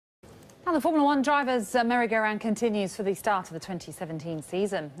And the Formula One drivers' merry-go-round continues for the start of the 2017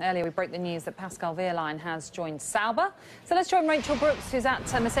 season. Earlier we broke the news that Pascal Wehrlein has joined Sauber. So let's join Rachel Brooks, who's at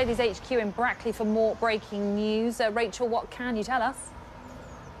Mercedes HQ in Brackley, for more breaking news. Rachel, what can you tell us?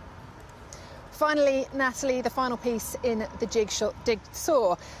 Finally, Natalie, the final piece in the jigsaw.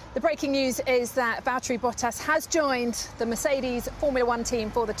 The breaking news is that Valtteri Bottas has joined the Mercedes Formula One team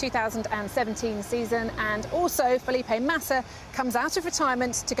for the 2017 season, and also Felipe Massa comes out of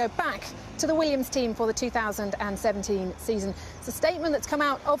retirement to go back to the Williams team for the 2017 season. It's a statement that's come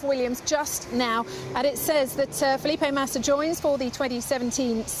out of Williams just now, and it says that Felipe Massa joins for the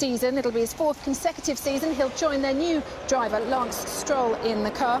 2017 season. It'll be his fourth consecutive season. He'll join their new driver, Lance Stroll, in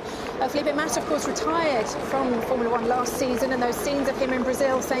the car. Felipe Massa, of course, retired from Formula One last season, and those scenes of him in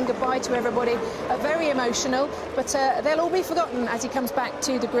Brazil saying goodbye to everybody are very emotional, but they'll all be forgotten as he comes back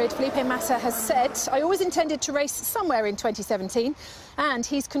to the grid. Felipe Massa has said, "I always intended to race somewhere in 2017, and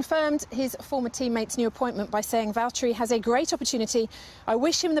he's confirmed his former teammate's new appointment by saying Valtteri has a great opportunity. I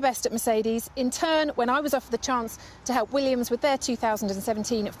wish him the best at Mercedes. In turn, when I was offered the chance to help Williams with their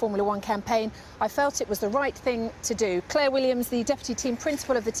 2017 Formula One campaign, I felt it was the right thing to do." Claire Williams, the deputy team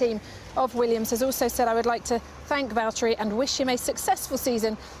principal of the team of Williams, has also said, "I would like to thank Valtteri and wish him a successful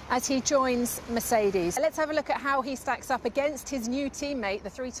season as he joins Mercedes." Let's have a look at how he stacks up against his new teammate, the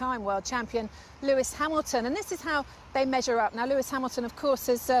three-time world champion Lewis Hamilton, and this is how they measure up. Now, Lewis Hamilton, of course,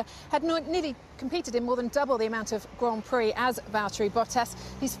 has had nearly competed in more than double the amount of Grand Prix as Valtteri Bottas.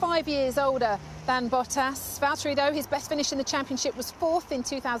 He's 5 years older than Bottas. Valtteri, though, his best finish in the championship was fourth in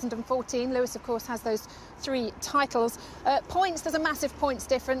 2014. Lewis, of course, has those three titles. Points, there's a massive points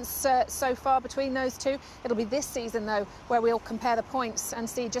difference so far between those two. It'll be this season, though, where we'll compare the points and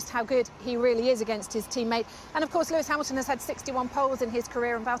see just how good he really is against his teammate. And, of course, Lewis Hamilton has had 61 poles in his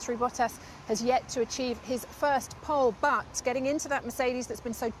career, and Valtteri Bottas has yet to achieve his first pole. But getting into that Mercedes that's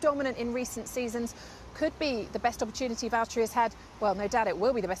been so dominant in recent seasons could be the best opportunity Valtteri has had. Well, no doubt it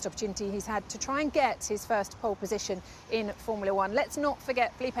will be the best opportunity he's had to try and get his first pole position in Formula One. Let's not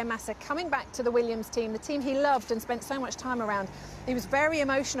forget Felipe Massa coming back to the Williams team, the team he loved and spent so much time around. He was very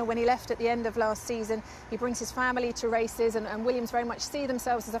emotional when he left at the end of last season. He brings his family to races, and Williams very much see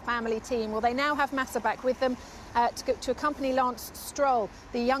themselves as a family team. Well, they now have Massa back with them to accompany Lance Stroll,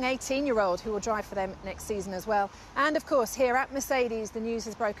 the young 18-year-old who will drive for them next season as well. And, of course, here at Mercedes, the news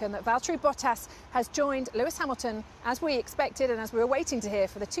has broken that Valtteri Bottas has joined Lewis Hamilton, as we expected and as we were waiting to hear,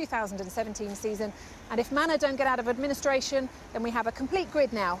 for the 2017 season. And if Manor don't get out of administration, then we have a complete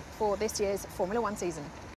grid now for this year's Formula One season.